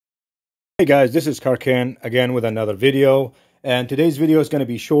Hey guys, this is Karkan again with another video, and today's video is going to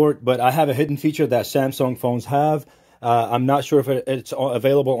be short, but I have a hidden feature that Samsung phones have. I'm not sure if it's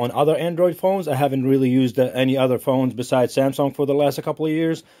available on other Android phones. I haven't really used any other phones besides Samsung for the last couple of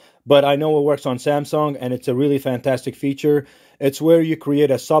years, but I know it works on Samsung, and it's a really fantastic feature. It's where you create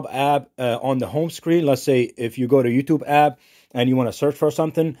a sub app on the home screen. Let's say if you go to YouTube app and you want to search for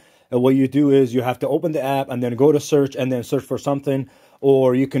something, what you do is you have to open the app and then go to search and then search for something.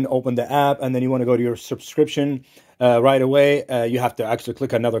 Or you can open the app and then you want to go to your subscription right away. You have to actually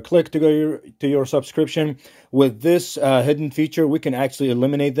click another click to go to your subscription. With this hidden feature, we can actually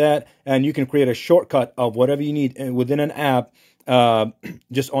eliminate that, and you can create a shortcut of whatever you need within an app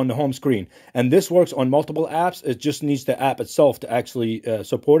just on the home screen. And this works on multiple apps. It just needs the app itself to actually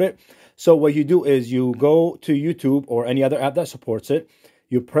support it. So what you do is you go to YouTube or any other app that supports it.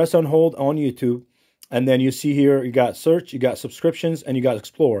 You press on hold on YouTube. And then you see here, you got search, you got subscriptions, and you got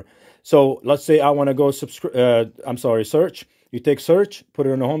explore. So let's say I want to go search. You take search, put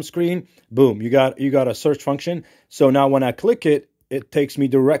it on the home screen. Boom, you got a search function. So now when I click it, it takes me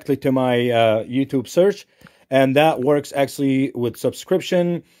directly to my YouTube search, and that works actually with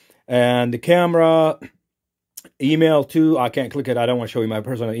subscription and the camera, email too. I can't click it. I don't want to show you my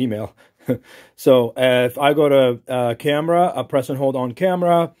personal email. So if I go to camera, I press and hold on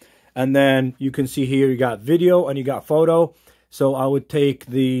camera. And then you can see here you got video and you got photo. So I would take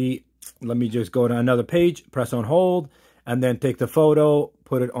let me just go to another page, press on hold, and then take the photo,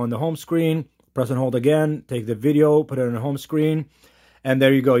 put it on the home screen, press on hold again, take the video, put it on the home screen. And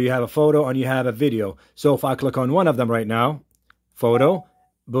there you go. You have a photo and you have a video. So if I click on one of them right now, photo,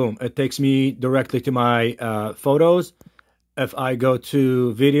 boom, it takes me directly to my photos. If I go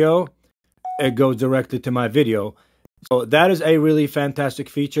to video, it goes directly to my video. So that is a really fantastic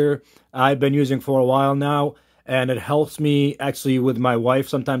feature I've been using for a while now, and it helps me actually with my wife.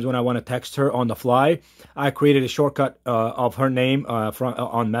 Sometimes when I want to text her on the fly, I created a shortcut of her name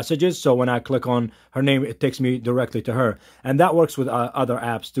on messages. So when I click on her name, it takes me directly to her. And that works with other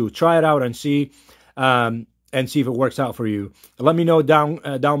apps too. Try it out and see if it works out for you. Let me know down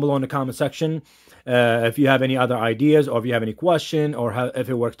below in the comment section if you have any other ideas, or if you have any question, or if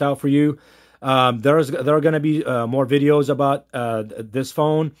it worked out for you. There are going to be more videos about this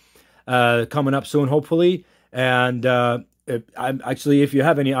phone coming up soon, hopefully. And if you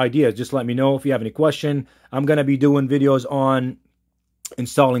have any ideas, just let me know. If you have any question, I'm going to be doing videos on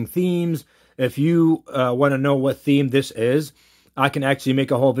installing themes. If you want to know what theme this is, I can actually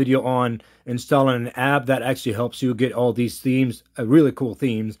make a whole video on installing an app that actually helps you get all these themes, really cool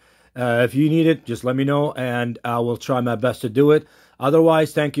themes. If you need it, just let me know, and I will try my best to do it.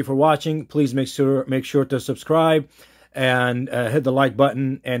 Otherwise, thank you for watching. Please make sure to subscribe and hit the like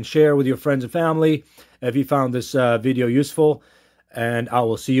button and share with your friends and family if you found this video useful. And I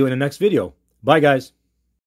will see you in the next video. Bye, guys.